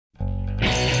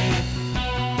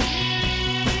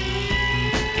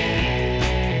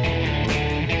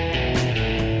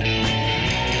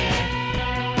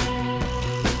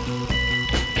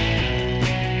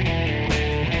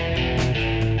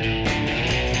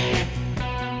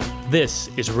This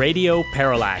is Radio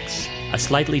Parallax, a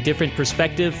slightly different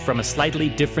perspective from a slightly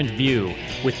different view,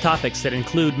 with topics that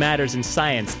include matters in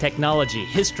science, technology,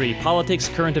 history, politics,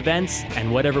 current events,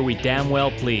 and whatever we damn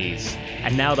well please.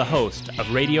 And now the host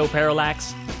of Radio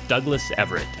Parallax, Douglas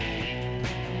Everett.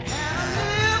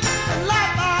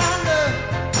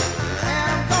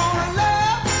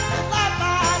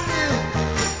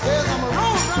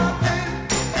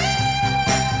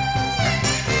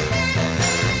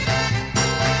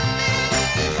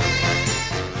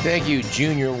 Thank you,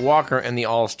 Junior Walker and the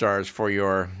All-Stars, for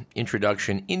your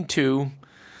introduction into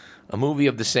a movie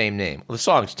of the same name. Well, the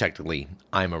song's technically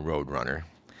I'm a Roadrunner.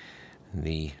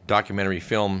 The documentary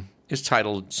film is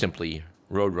titled simply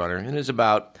Roadrunner and is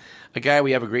about a guy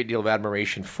we have a great deal of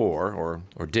admiration for,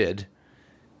 or did,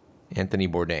 Anthony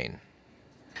Bourdain.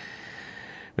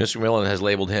 Mr. Millen has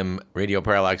labeled him Radio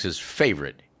Parallax's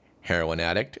favorite heroin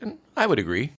addict, and I would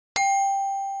agree.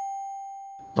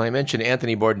 Well, I mentioned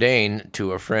Anthony Bourdain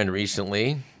to a friend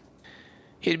recently.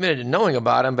 He admitted to knowing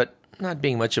about him, but not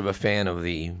being much of a fan of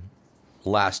the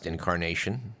last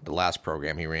incarnation, the last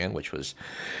program he ran, which was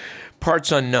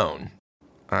Parts Unknown.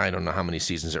 I don't know how many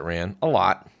seasons it ran. A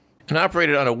lot. And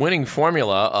operated on a winning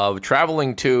formula of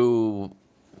traveling to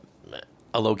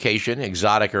a location,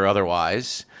 exotic or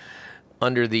otherwise,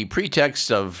 under the pretext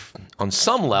of, on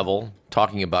some level,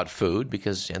 talking about food,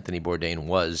 because Anthony Bourdain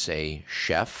was a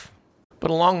chef. But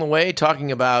along the way,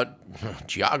 talking about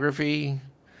geography,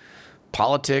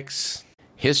 politics,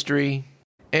 history,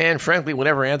 and frankly,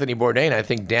 whatever Anthony Bourdain, I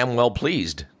think, damn well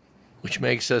pleased. Which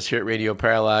makes us here at Radio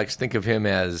Parallax think of him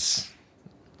as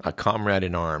a comrade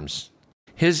in arms.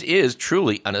 His is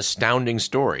truly an astounding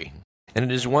story, and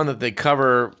it is one that they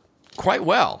cover quite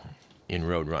well in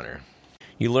Roadrunner.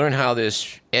 You learn how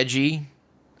this edgy,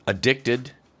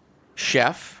 addicted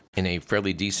chef in a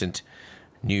fairly decent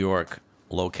New York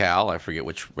locale, I forget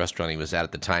which restaurant he was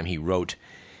at the time he wrote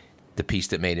the piece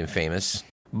that made him famous.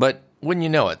 But wouldn't you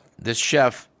know it, this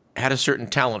chef had a certain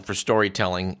talent for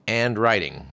storytelling and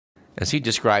writing. As he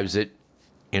describes it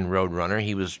in Roadrunner,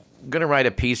 he was going to write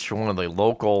a piece for one of the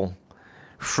local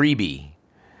freebie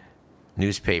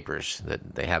newspapers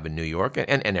that they have in New York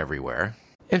and everywhere,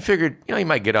 and figured, he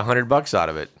might get $100 out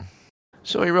of it.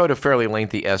 So he wrote a fairly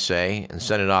lengthy essay and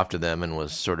sent it off to them and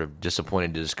was sort of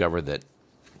disappointed to discover that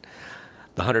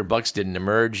the $100 didn't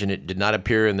emerge, and it did not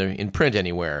appear in print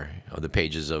anywhere of the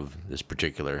pages of this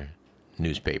particular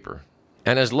newspaper.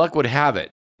 And as luck would have it,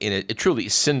 in a truly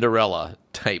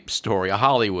Cinderella-type story, a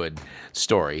Hollywood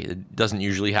story, it doesn't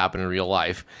usually happen in real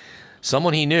life,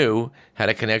 someone he knew had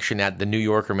a connection at the New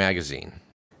Yorker magazine.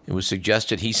 It was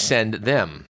suggested he send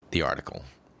them the article.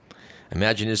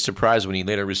 Imagine his surprise when he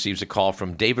later receives a call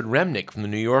from David Remnick from the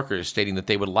New Yorker stating that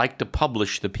they would like to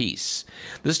publish the piece.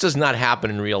 This does not happen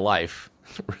in real life.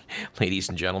 Ladies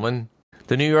and gentlemen,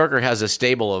 the New Yorker has a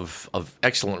stable of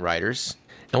excellent writers,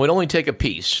 and would only take a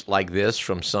piece like this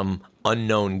from some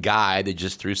unknown guy that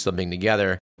just threw something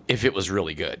together if it was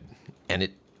really good. And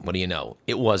what do you know?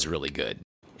 It was really good,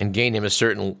 and gained him a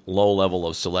certain low level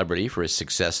of celebrity for his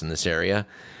success in this area,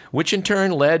 which in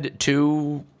turn led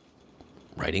to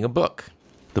writing a book.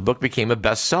 The book became a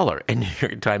bestseller, a New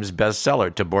York Times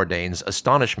bestseller to Bourdain's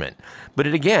astonishment. But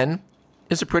it, again,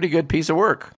 is a pretty good piece of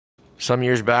work. Some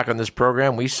years back on this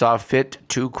program, we saw fit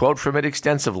to quote from it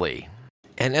extensively.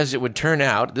 And as it would turn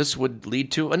out, this would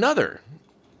lead to another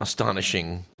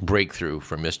astonishing breakthrough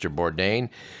for Mr. Bourdain.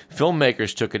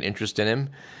 Filmmakers took an interest in him,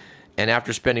 and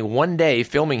after spending one day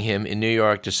filming him in New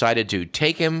York, decided to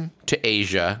take him to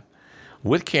Asia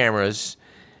with cameras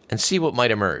and see what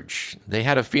might emerge. They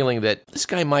had a feeling that this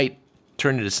guy might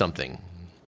turn into something.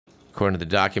 According to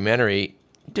the documentary,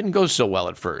 it didn't go so well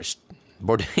at first.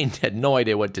 Bourdain had no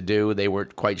idea what to do. They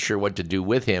weren't quite sure what to do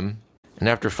with him. And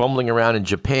after fumbling around in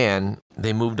Japan,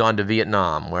 they moved on to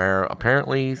Vietnam, where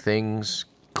apparently things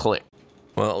clicked.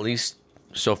 Well, at least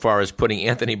so far as putting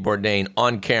Anthony Bourdain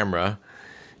on camera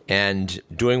and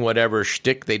doing whatever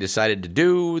shtick they decided to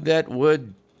do that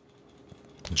would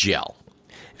gel.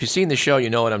 If you've seen the show,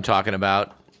 you know what I'm talking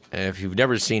about. And if you've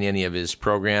never seen any of his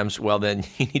programs, well, then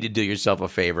you need to do yourself a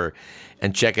favor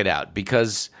and check it out,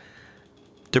 because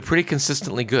they're pretty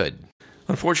consistently good.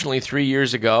 Unfortunately, 3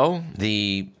 years ago,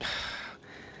 the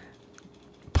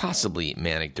possibly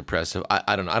manic depressive,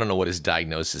 I don't know what his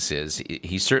diagnosis is.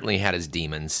 He certainly had his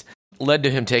demons, led to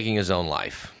him taking his own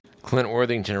life. Clint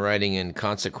Worthington, writing in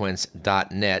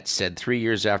Consequence.net, said 3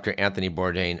 years after Anthony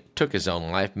Bourdain took his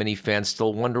own life, many fans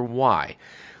still wonder why,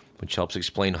 which helps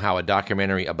explain how a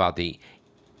documentary about the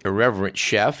irreverent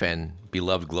chef and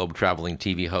beloved globe-traveling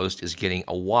TV host is getting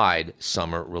a wide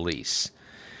summer release.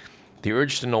 The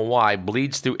urge to know why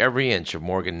bleeds through every inch of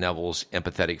Morgan Neville's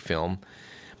empathetic film,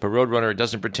 but Roadrunner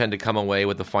doesn't pretend to come away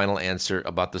with the final answer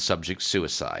about the subject's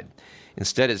suicide.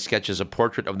 Instead, it sketches a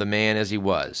portrait of the man as he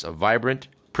was, a vibrant,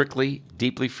 prickly,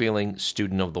 deeply feeling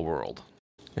student of the world.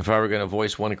 If I were going to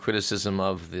voice one criticism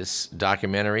of this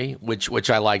documentary, which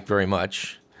I liked very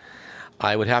much,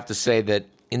 I would have to say that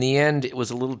in the end, it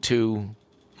was a little too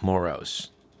morose.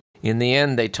 In the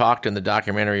end, they talked in the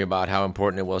documentary about how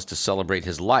important it was to celebrate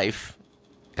his life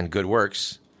and good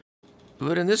works,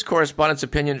 but in this correspondent's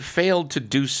opinion, failed to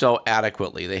do so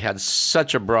adequately. They had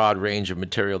such a broad range of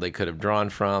material they could have drawn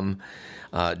from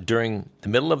during the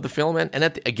middle of the film and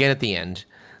again at the end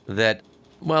that,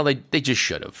 well, they just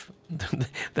should have.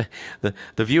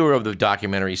 The viewer of the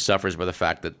documentary suffers by the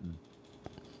fact that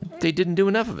they didn't do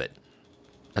enough of it.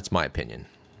 That's my opinion.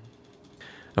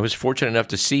 I was fortunate enough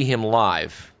to see him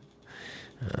live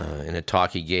in a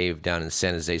talk he gave down in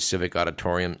San Jose Civic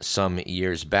Auditorium some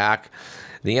years back.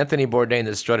 The Anthony Bourdain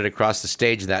that strutted across the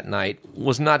stage that night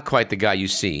was not quite the guy you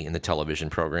see in the television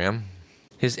program.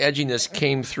 His edginess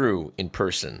came through in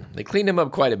person. They cleaned him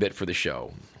up quite a bit for the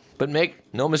show. But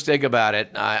make no mistake about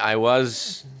it, I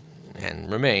was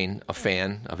and remain a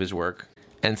fan of his work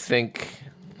and think,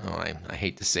 I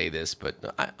hate to say this, but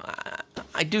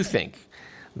I do think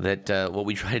that what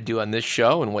we try to do on this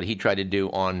show and what he tried to do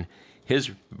on his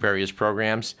various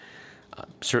programs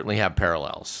certainly have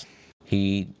parallels.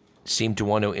 He seemed to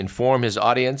want to inform his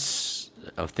audience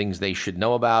of things they should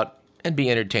know about and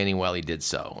be entertaining while he did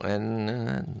so.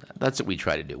 And that's what we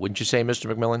try to do. Wouldn't you say,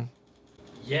 Mr. McMillan?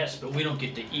 Yes, but we don't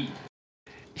get to eat.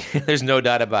 There's no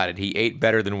doubt about it. He ate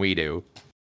better than we do.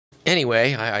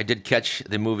 Anyway, I did catch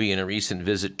the movie in a recent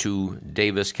visit to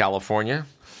Davis, California,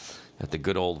 at the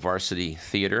good old Varsity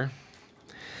Theater.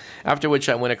 After which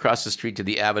I went across the street to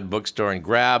the Avid bookstore and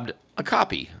grabbed a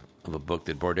copy of a book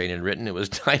that Bourdain had written. It was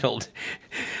titled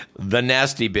The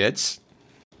Nasty Bits,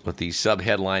 with the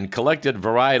subheadline, Collected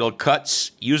Varietal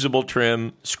Cuts, Usable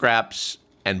Trim, Scraps,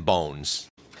 and Bones.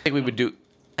 I think we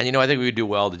would do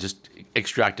well to just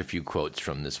extract a few quotes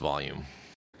from this volume.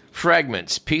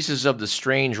 Fragments, pieces of the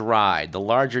strange ride, the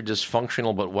larger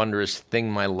dysfunctional but wondrous thing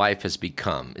my life has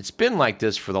become. It's been like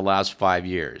this for the last 5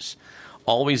 years.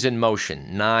 Always in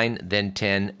motion, 9, then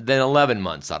 10, then 11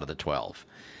 months out of the 12.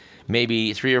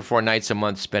 Maybe 3 or 4 nights a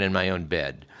month spent in my own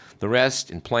bed. The rest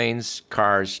in planes,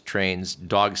 cars, trains,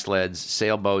 dog sleds,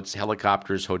 sailboats,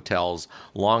 helicopters, hotels,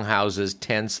 longhouses,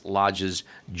 tents, lodges,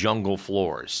 jungle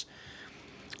floors.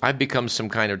 I've become some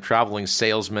kind of traveling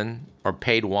salesman or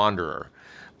paid wanderer,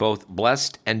 both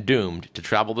blessed and doomed to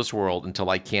travel this world until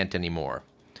I can't anymore.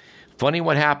 Funny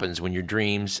what happens when your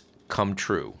dreams come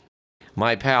true.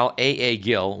 My pal A.A.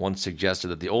 Gill once suggested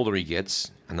that the older he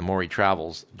gets, and the more he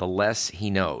travels, the less he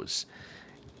knows.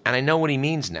 And I know what he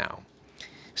means now.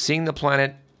 Seeing the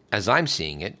planet as I'm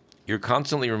seeing it, you're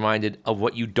constantly reminded of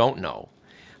what you don't know,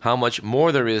 how much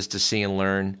more there is to see and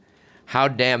learn, how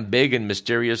damn big and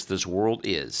mysterious this world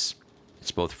is.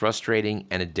 It's both frustrating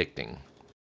and addicting,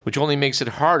 which only makes it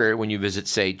harder when you visit,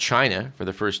 say, China for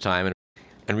the first time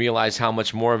and realize how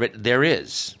much more of it there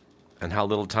is and how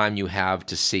little time you have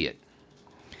to see it.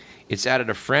 It's added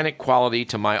a frantic quality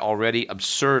to my already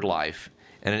absurd life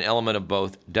and an element of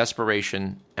both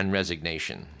desperation and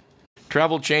resignation.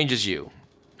 Travel changes you.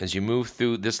 As you move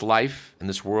through this life and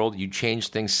this world, you change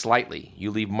things slightly.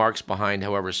 You leave marks behind,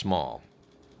 however small.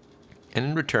 And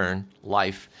in return,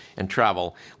 life and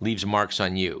travel leaves marks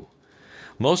on you.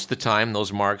 Most of the time,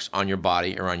 those marks on your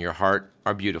body or on your heart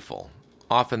are beautiful.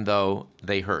 Often, though,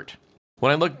 they hurt.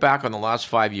 When I look back on the last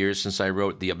 5 years since I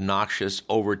wrote the obnoxious,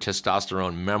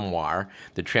 over-testosterone memoir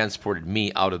that transported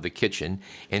me out of the kitchen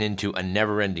and into a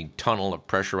never-ending tunnel of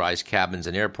pressurized cabins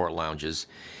and airport lounges,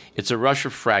 it's a rush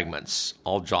of fragments,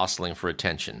 all jostling for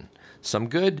attention. Some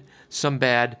good, some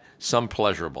bad, some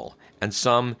pleasurable, and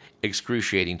some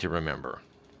excruciating to remember.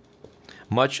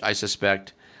 Much, I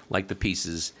suspect, like the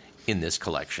pieces in this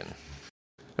collection.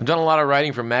 I've done a lot of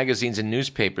writing for magazines and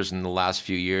newspapers in the last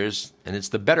few years, and it's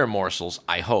the better morsels,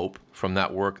 I hope, from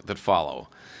that work that follow.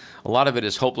 A lot of it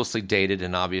is hopelessly dated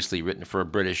and obviously written for a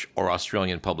British or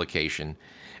Australian publication,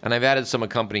 and I've added some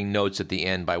accompanying notes at the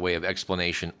end by way of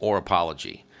explanation or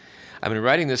apology. I've been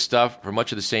writing this stuff for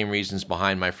much of the same reasons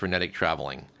behind my frenetic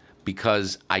traveling.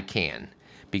 Because I can.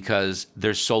 Because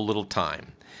there's so little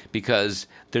time. Because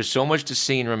there's so much to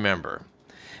see and remember.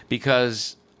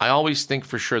 Because I always think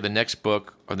for sure the next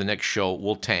book or the next show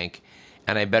will tank,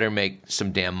 and I better make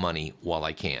some damn money while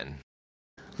I can.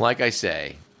 Like I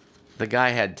say, the guy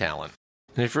had talent.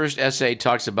 And his first essay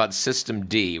talks about System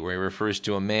D, where he refers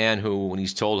to a man who, when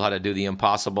he's told how to do the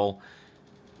impossible,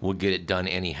 will get it done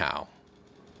anyhow.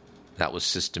 That was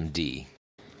System D.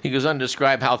 He goes on to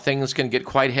describe how things can get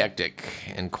quite hectic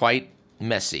and quite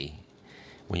messy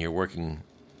when you're working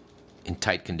in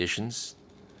tight conditions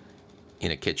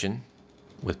in a kitchen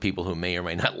with people who may or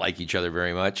may not like each other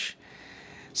very much.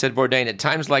 Said Bourdain, at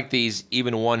times like these,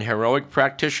 even one heroic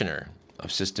practitioner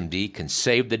of System D can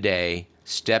save the day,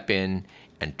 step in,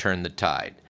 and turn the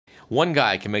tide. One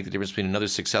guy can make the difference between another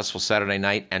successful Saturday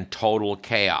night and total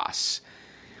chaos.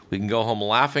 We can go home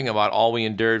laughing about all we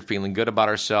endured, feeling good about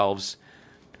ourselves,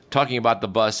 talking about the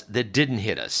bus that didn't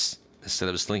hit us, instead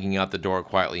of slinking out the door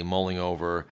quietly, mulling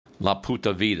over La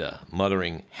puta vida,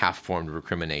 muttering half-formed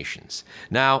recriminations.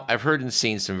 Now, I've heard and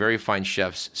seen some very fine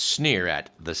chefs sneer at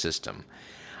the system.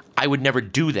 I would never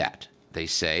do that, they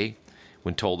say,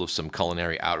 when told of some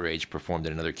culinary outrage performed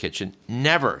in another kitchen.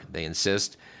 Never, they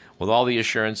insist, with all the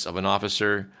assurance of an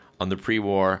officer on the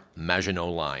pre-war Maginot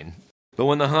Line. But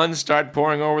when the Huns start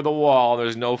pouring over the wall,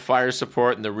 there's no fire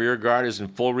support, and the rear guard is in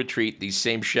full retreat, these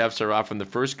same chefs are often the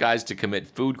first guys to commit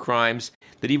food crimes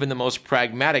that even the most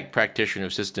pragmatic practitioner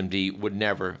of System D would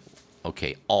never,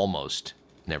 almost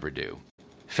never do.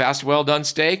 Fast, well-done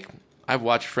steak? I've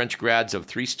watched French grads of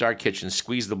 3-star kitchens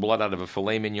squeeze the blood out of a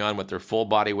filet mignon with their full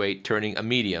body weight, turning a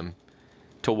medium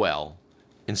to well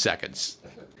in seconds.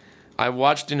 I've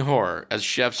watched in horror as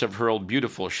chefs have hurled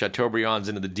beautiful Chateaubriands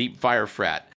into the deep fire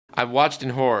fat. I've watched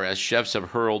in horror as chefs have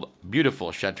hurled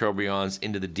beautiful Chateaubriands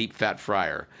into the deep fat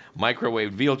fryer,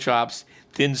 microwaved veal chops,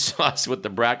 thin sauce with the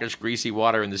brackish greasy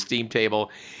water in the steam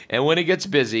table, and when it gets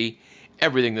busy,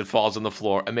 everything that falls on the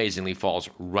floor amazingly falls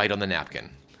right on the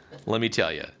napkin. Let me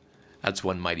tell you, that's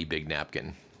one mighty big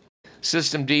napkin.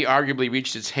 System D arguably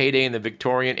reached its heyday in the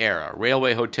Victorian era.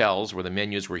 Railway hotels, where the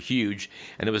menus were huge,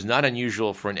 and it was not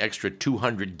unusual for an extra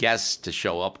 200 guests to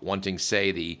show up wanting,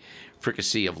 say, the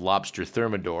fricassee of lobster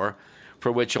thermidor,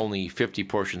 for which only 50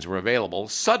 portions were available.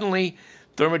 Suddenly,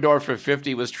 thermidor for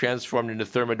 50 was transformed into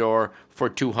thermidor for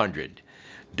 200.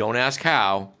 Don't ask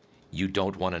how. You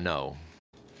don't want to know.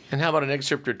 And how about an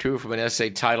excerpt or two from an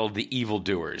essay titled The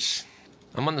Evildoers?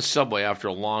 I'm on the subway after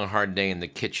a long, hard day in the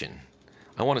kitchen.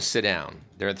 I want to sit down.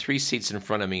 There are 3 seats in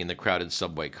front of me in the crowded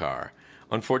subway car.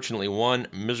 Unfortunately, one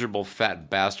miserable fat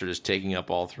bastard is taking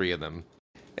up all 3 of them.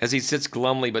 As he sits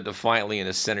glumly but defiantly in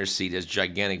his center seat, his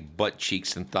gigantic butt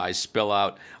cheeks and thighs spill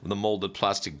out of the molded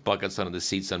plastic buckets onto the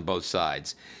seats on both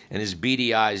sides, and his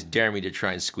beady eyes dare me to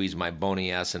try and squeeze my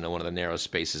bony ass into one of the narrow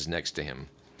spaces next to him.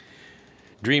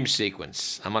 Dream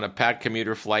sequence. I'm on a packed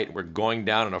commuter flight. We're going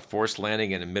down on a forced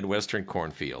landing in a Midwestern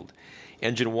cornfield.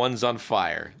 Engine 1's on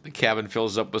fire. The cabin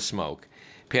fills up with smoke.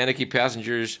 Panicky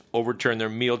passengers overturn their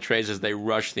meal trays as they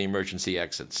rush the emergency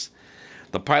exits.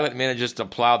 The pilot manages to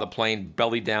plow the plane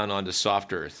belly down onto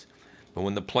soft earth. But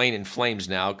when the plane in flames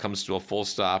now comes to a full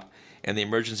stop and the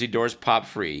emergency doors pop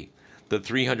free, the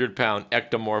 300-pound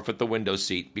ectomorph at the window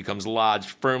seat becomes lodged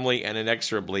firmly and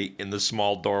inexorably in the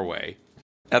small doorway.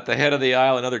 At the head of the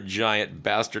aisle, another giant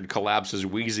bastard collapses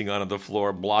wheezing onto the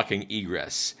floor, blocking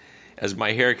egress. As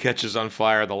my hair catches on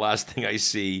fire, the last thing I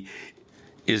see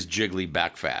is jiggly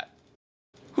back fat.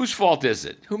 Whose fault is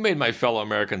it? Who made my fellow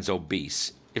Americans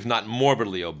obese, if not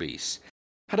morbidly obese?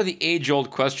 How did the age-old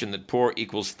question that poor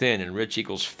equals thin and rich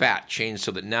equals fat change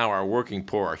so that now our working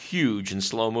poor are huge and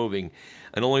slow-moving,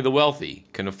 and only the wealthy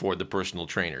can afford the personal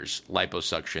trainers,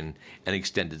 liposuction, and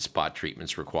extended spot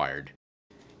treatments required?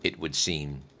 It would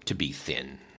seem to be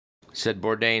thin. Said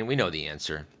Bourdain, we know the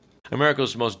answer.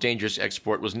 America's most dangerous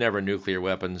export was never nuclear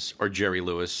weapons, or Jerry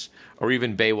Lewis, or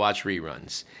even Baywatch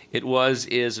reruns. It was,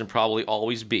 is, and probably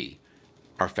always be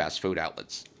our fast food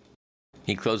outlets.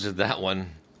 He closes that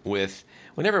one with,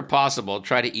 whenever possible,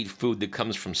 try to eat food that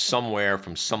comes from somewhere,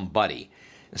 from somebody,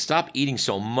 and stop eating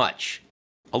so much.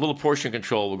 A little portion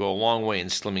control will go a long way in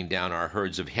slimming down our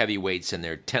herds of heavyweights in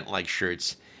their tent-like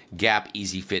shirts, Gap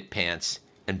easy-fit pants,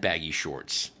 and baggy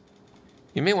shorts.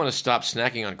 You may want to stop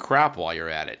snacking on crap while you're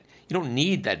at it. You don't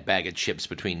need that bag of chips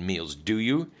between meals, do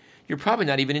you? You're probably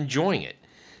not even enjoying it.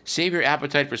 Save your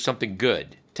appetite for something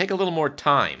good. Take a little more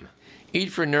time.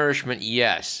 Eat for nourishment,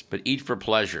 yes, but eat for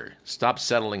pleasure. Stop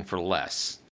settling for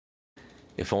less.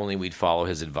 If only we'd follow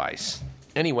his advice.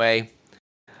 Anyway,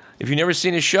 if you've never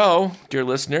seen his show, dear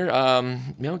listener,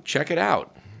 check it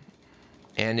out.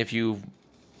 And if you're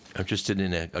interested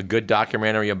in a good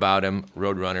documentary about him,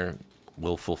 Roadrunner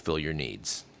will fulfill your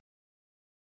needs.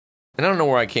 And I don't know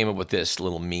where I came up with this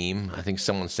little meme. I think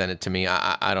someone sent it to me.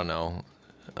 I don't know.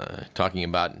 Talking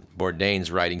about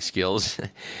Bourdain's writing skills.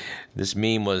 This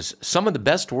meme was some of the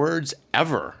best words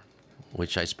ever,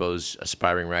 which I suppose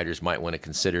aspiring writers might want to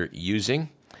consider using.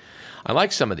 I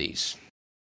like some of these.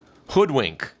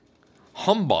 Hoodwink,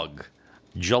 humbug,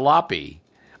 jalopy,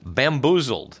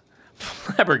 bamboozled,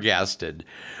 flabbergasted,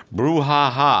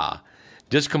 brouhaha,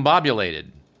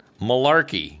 discombobulated,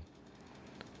 malarkey,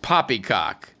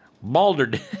 poppycock,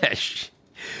 balderdash,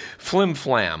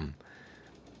 flimflam,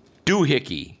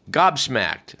 doohickey,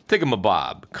 gobsmacked,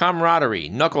 thingamabob, camaraderie,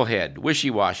 knucklehead,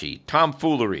 wishy-washy,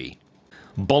 tomfoolery,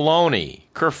 baloney,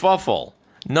 kerfuffle,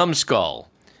 numbskull.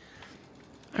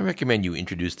 I recommend you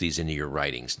introduce these into your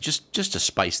writings, just to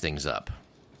spice things up.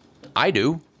 I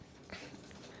do.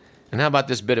 And how about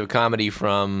this bit of comedy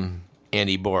from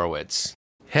Andy Borowitz?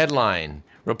 Headline,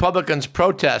 Republicans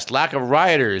protest lack of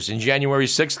rioters in January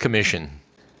 6th commission.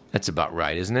 That's about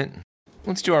right, isn't it?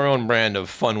 Let's do our own brand of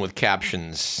fun with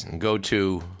captions and go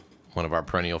to one of our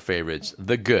perennial favorites,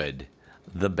 the good,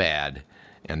 the bad,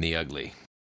 and the ugly.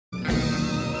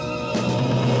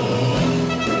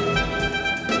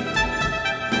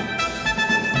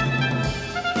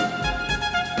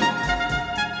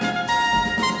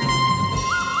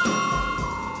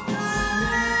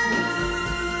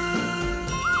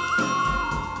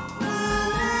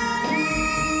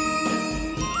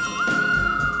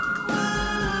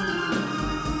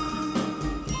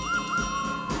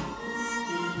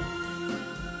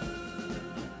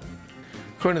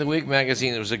 According to the Week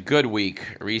magazine, it was a good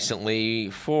week recently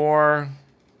for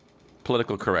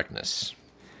political correctness.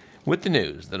 With the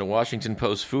news that a Washington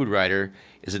Post food writer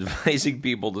is advising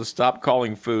people to stop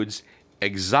calling foods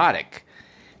exotic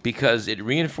because it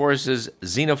reinforces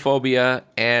xenophobia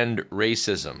and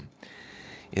racism.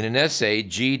 In an essay,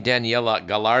 G. Daniela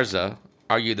Galarza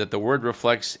argued that the word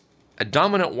reflects a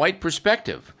dominant white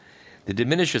perspective that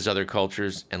diminishes other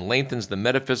cultures and lengthens the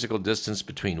metaphysical distance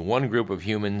between one group of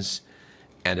humans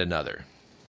and another.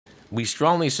 We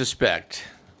strongly suspect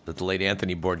that the late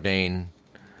Anthony Bourdain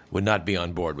would not be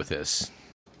on board with this.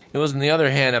 It was, on the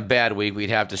other hand, a bad week, we'd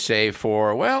have to say,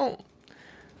 for, well,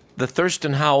 the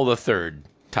Thurston Howell III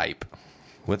type,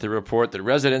 with the report that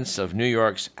residents of New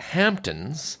York's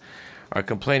Hamptons are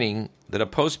complaining that a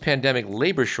post-pandemic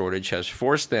labor shortage has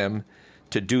forced them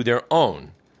to do their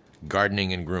own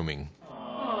gardening and grooming.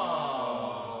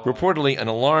 Reportedly, an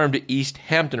alarmed East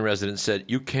Hampton resident said,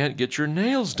 "You can't get your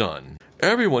nails done.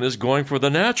 Everyone is going for the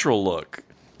natural look."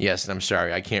 Yes, and I'm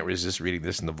sorry, I can't resist reading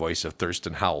this in the voice of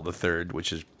Thurston Howell III,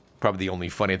 which is probably the only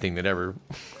funny thing that ever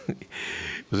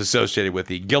was associated with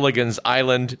the Gilligan's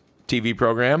Island TV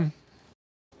program.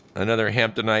 Another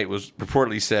Hamptonite was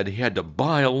reportedly said he had to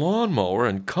buy a lawnmower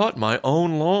and cut my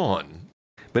own lawn.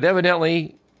 But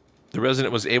evidently, the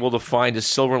resident was able to find a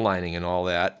silver lining in all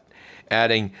that,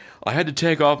 adding, "I had to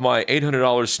take off my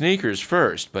 $800 sneakers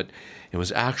first, but it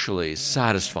was actually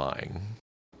satisfying."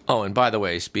 Oh, and by the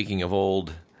way, speaking of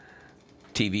old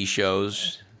TV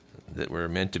shows that were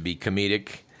meant to be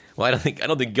comedic, well, I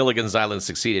don't think Gilligan's Island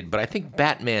succeeded, but I think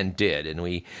Batman did, and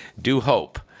we do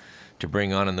hope to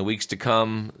bring on in the weeks to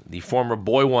come the former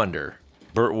boy wonder,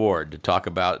 Burt Ward, to talk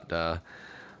about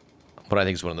what I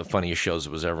think is one of the funniest shows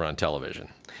that was ever on television.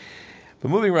 But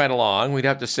moving right along, we'd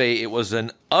have to say it was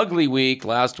an ugly week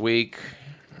last week,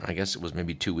 I guess it was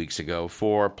maybe 2 weeks ago,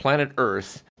 for planet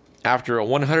Earth after a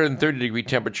 130-degree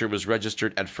temperature was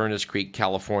registered at Furnace Creek,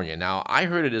 California. Now, I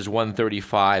heard it as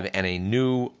 135 and a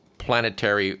new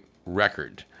planetary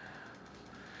record.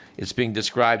 It's being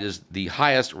described as the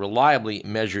highest reliably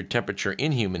measured temperature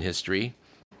in human history.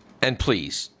 And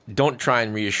please, don't try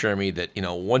and reassure me that,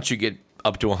 once you get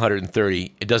up to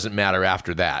 130, it doesn't matter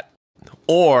after that.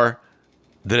 Or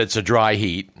that it's a dry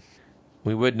heat.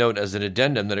 We would note as an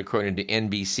addendum that according to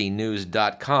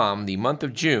NBCnews.com, the month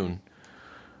of June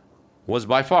was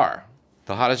by far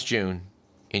the hottest June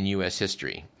in U.S.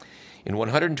 history. In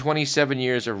 127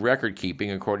 years of record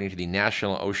keeping, according to the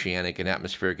National Oceanic and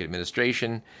Atmospheric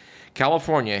Administration,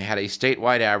 California had a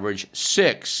statewide average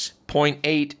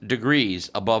 6.8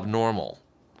 degrees above normal.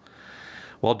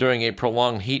 While during a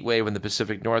prolonged heat wave in the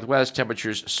Pacific Northwest,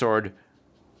 temperatures soared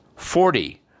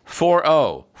 40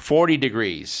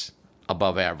 degrees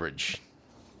above average.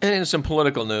 And in some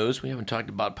political news, we haven't talked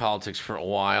about politics for a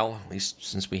while, at least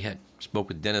since we spoke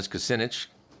with Dennis Kucinich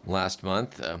last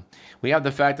month. We have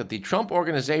the fact that the Trump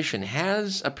Organization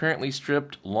has apparently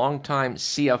stripped longtime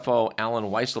CFO Alan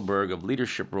Weisselberg of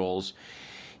leadership roles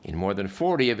in more than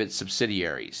 40 of its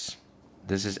subsidiaries.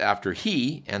 This is after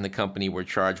he and the company were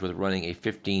charged with running a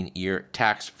 15-year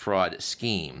tax fraud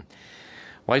scheme.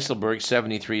 Weisselberg,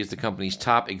 73, is the company's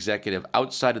top executive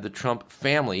outside of the Trump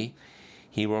family.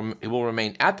 He will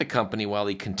remain at the company while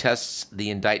he contests the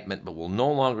indictment, but will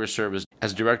no longer serve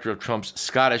as director of Trump's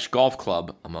Scottish Golf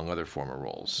Club, among other former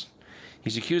roles.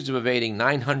 He's accused of evading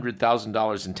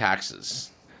 $900,000 in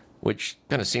taxes, which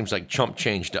kind of seems like chump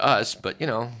change to us, but,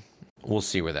 we'll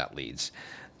see where that leads.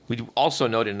 We also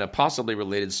noted in a possibly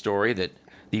related story that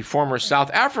The former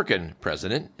South African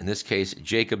president, in this case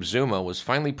Jacob Zuma, was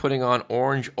finally putting on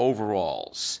orange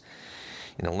overalls.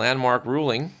 In a landmark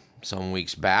ruling some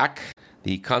weeks back,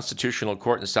 the Constitutional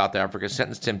Court in South Africa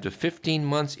sentenced him to 15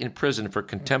 months in prison for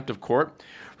contempt of court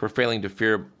for failing to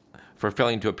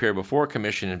appear before a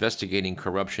commission investigating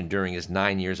corruption during his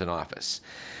 9 years in office.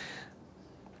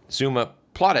 Zuma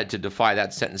plotted to defy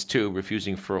that sentence too,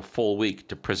 refusing for a full week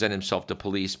to present himself to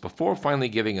police before finally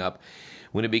giving up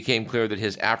when it became clear that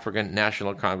his African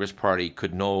National Congress party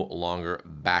could no longer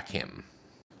back him.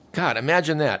 God,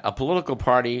 imagine that, a political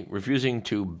party refusing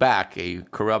to back a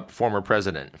corrupt former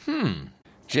president.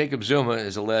 Jacob Zuma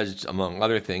is alleged, among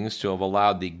other things, to have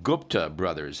allowed the Gupta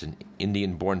brothers, an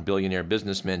Indian-born billionaire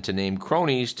businessmen, to name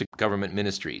cronies to government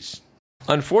ministries.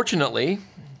 Unfortunately,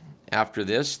 after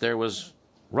this, there was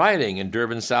rioting in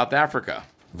Durban, South Africa.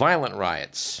 Violent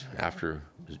riots. After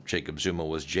Jacob Zuma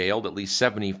was jailed, at least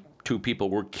 72 people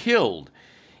were killed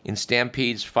in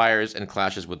stampedes, fires, and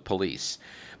clashes with police.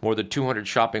 More than 200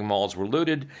 shopping malls were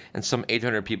looted, and some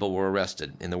 800 people were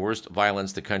arrested in the worst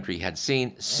violence the country had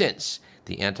seen since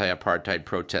the anti-apartheid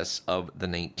protests of the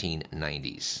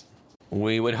 1990s.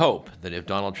 We would hope that if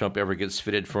Donald Trump ever gets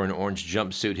fitted for an orange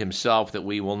jumpsuit himself, that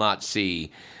we will not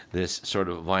see this sort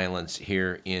of violence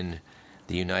here in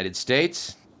the United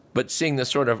States. But seeing the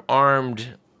sort of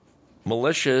armed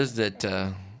militias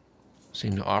that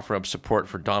seem to offer up support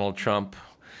for Donald Trump,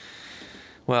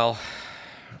 well,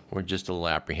 we're just a little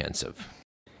apprehensive.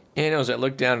 And as I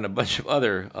look down at a bunch of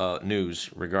other news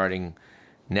regarding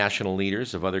national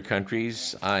leaders of other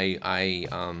countries,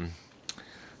 well,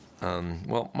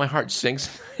 my heart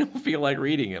sinks. I don't feel like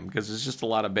reading them because there's just a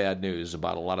lot of bad news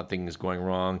about a lot of things going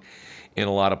wrong in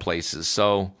a lot of places.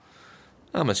 So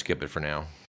I'm going to skip it for now.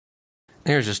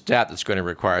 Here's a stat that's going to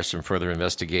require some further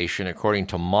investigation. According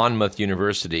to Monmouth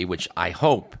University, which I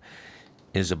hope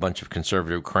is a bunch of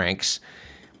conservative cranks,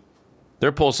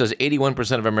 their poll says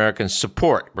 81% of Americans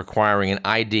support requiring an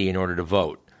ID in order to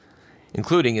vote,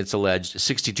 including, it's alleged,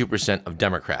 62% of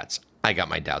Democrats. I got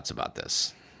my doubts about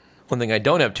this. One thing I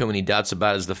don't have too many doubts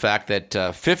about is the fact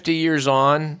that 50 years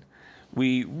on,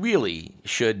 we really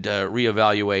should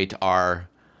reevaluate our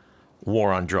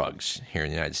war on drugs here in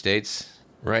the United States.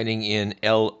 Writing in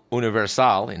El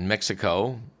Universal in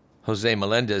Mexico, Jose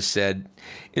Melendez said,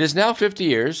 "It is now 50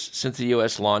 years since the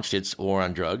U.S. launched its war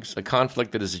on drugs, a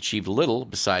conflict that has achieved little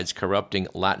besides corrupting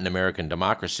Latin American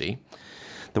democracy.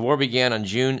 The war began on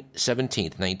June 17,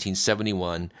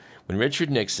 1971, when Richard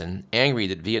Nixon, angry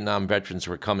that Vietnam veterans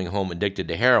were coming home addicted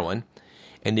to heroin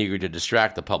and eager to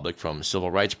distract the public from civil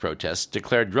rights protests,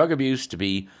 declared drug abuse to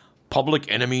be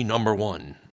public enemy number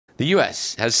one. The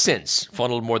U.S. has since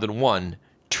funneled more than $1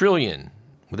 trillion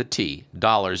with a T,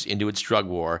 dollars into its drug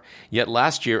war, yet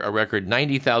last year a record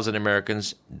 90,000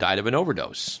 Americans died of an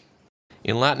overdose.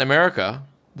 In Latin America,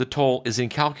 the toll is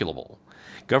incalculable.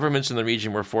 Governments in the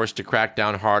region were forced to crack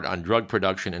down hard on drug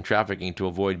production and trafficking to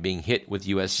avoid being hit with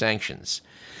U.S. sanctions.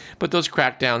 But those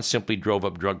crackdowns simply drove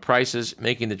up drug prices,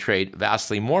 making the trade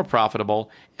vastly more profitable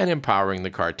and empowering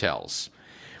the cartels.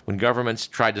 When governments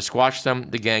tried to squash them,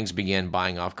 the gangs began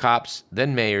buying off cops,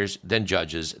 then mayors, then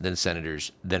judges, then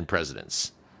senators, then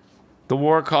presidents. The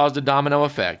war caused a domino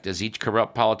effect as each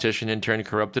corrupt politician in turn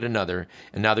corrupted another,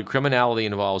 and now the criminality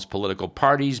involves political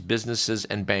parties, businesses,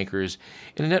 and bankers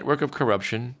in a network of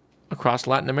corruption across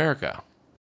Latin America.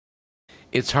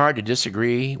 It's hard to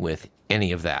disagree with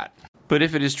any of that. But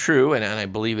if it is true, and I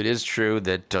believe it is true,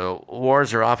 that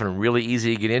wars are often really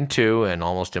easy to get into and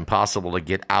almost impossible to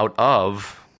get out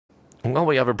of, well,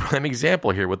 we have a prime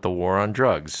example here with the war on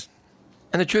drugs.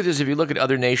 And the truth is, if you look at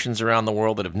other nations around the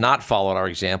world that have not followed our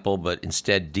example, but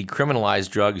instead decriminalized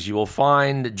drugs, you will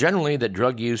find generally that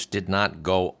drug use did not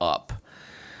go up.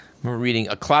 I remember reading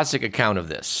a classic account of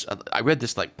this. I read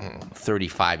this like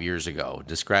 35 years ago,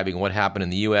 describing what happened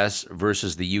in the U.S.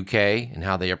 versus the U.K. and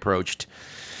how they approached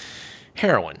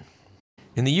heroin.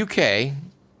 In the UK,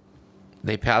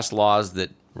 they passed laws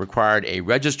that required a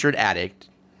registered addict,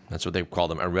 that's what they call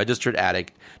them, a registered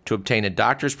addict, to obtain a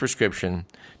doctor's prescription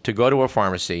to go to a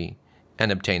pharmacy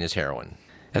and obtain his heroin.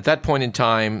 At that point in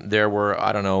time, there were,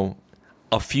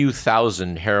 a few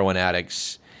thousand heroin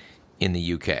addicts in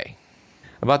the UK.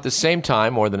 About the same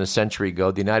time, more than a century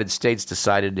ago, the United States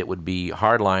decided it would be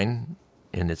hardline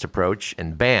in its approach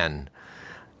and ban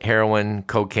heroin,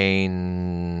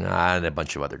 cocaine, and a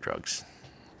bunch of other drugs.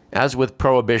 As with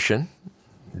prohibition,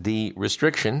 the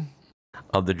restriction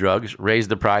of the drugs raised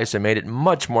the price and made it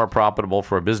much more profitable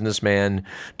for a businessman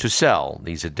to sell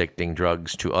these addicting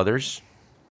drugs to others.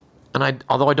 And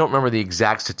although I don't remember the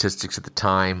exact statistics at the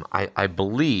time, I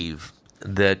believe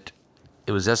that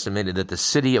it was estimated that the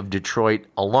city of Detroit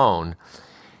alone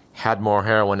had more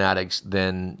heroin addicts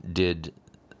than did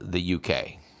the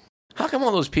UK. How come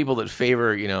all those people that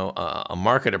favor, a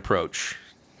market approach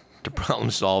to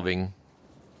problem solving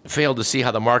failed to see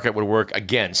how the market would work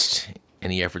against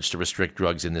any efforts to restrict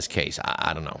drugs in this case?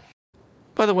 I don't know.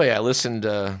 By the way, I listened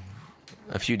a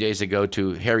few days ago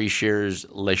to Harry Shearer's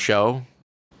Le Show,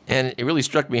 and it really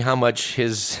struck me how much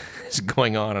his is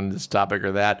going on this topic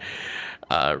or that.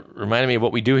 Reminded me of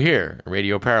what we do here,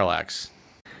 Radio Parallax.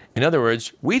 In other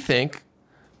words, we think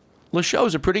Le Show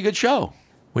is a pretty good show.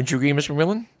 Wouldn't you agree, Mr.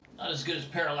 Millen? Not as good as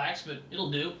Parallax, but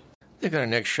it'll do. I think on our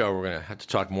next show, we're going to have to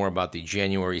talk more about the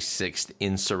January 6th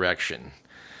insurrection.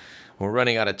 We're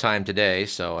running out of time today,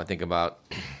 so I think about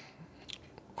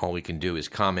all we can do is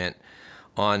comment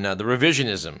on the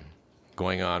revisionism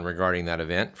going on regarding that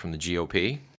event from the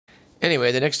GOP.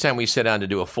 Anyway, the next time we sit down to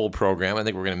do a full program, I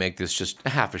think we're going to make this just a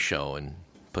half a show and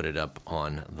put it up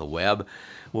on the web.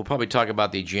 We'll probably talk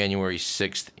about the January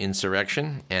 6th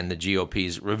insurrection and the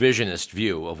GOP's revisionist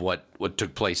view of what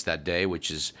took place that day,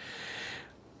 which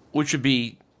would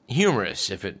be humorous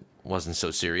if it wasn't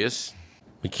so serious.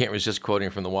 We can't resist quoting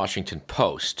from the Washington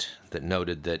Post that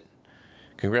noted that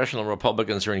congressional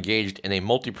Republicans are engaged in a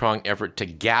multi-pronged effort to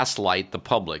gaslight the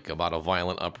public about a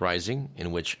violent uprising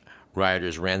in which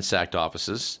rioters ransacked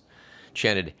offices,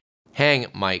 chanted "Hang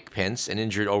Mike Pence," and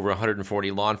injured over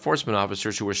 140 law enforcement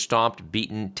officers who were stomped,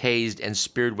 beaten, tased, and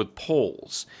speared with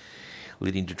poles,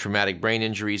 leading to traumatic brain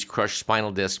injuries, crushed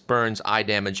spinal disc, burns, eye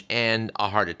damage, and a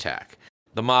heart attack.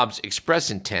 The mob's express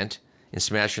intent in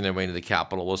smashing their way into the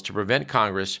Capitol was to prevent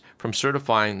Congress from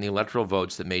certifying the electoral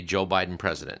votes that made Joe Biden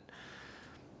president,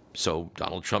 so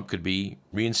Donald Trump could be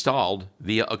reinstalled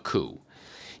via a coup.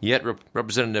 Yet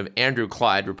Representative Andrew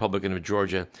Clyde, Republican of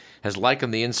Georgia, has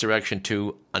likened the insurrection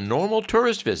to a normal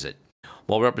tourist visit,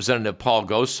 while Representative Paul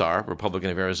Gosar,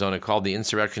 Republican of Arizona, called the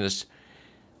insurrectionists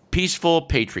peaceful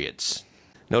patriots.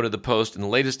 Noted the Post, in the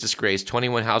latest disgrace,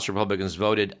 21 House Republicans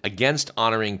voted against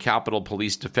honoring Capitol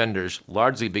Police defenders,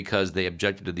 largely because they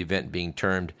objected to the event being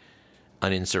termed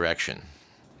an insurrection.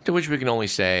 To which we can only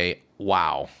say,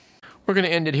 wow. We're going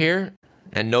to end it here,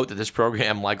 and note that this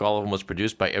program, like all of them, was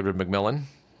produced by Edward McMillan,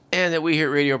 and that we here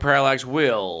at Radio Parallax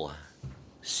will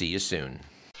see you soon.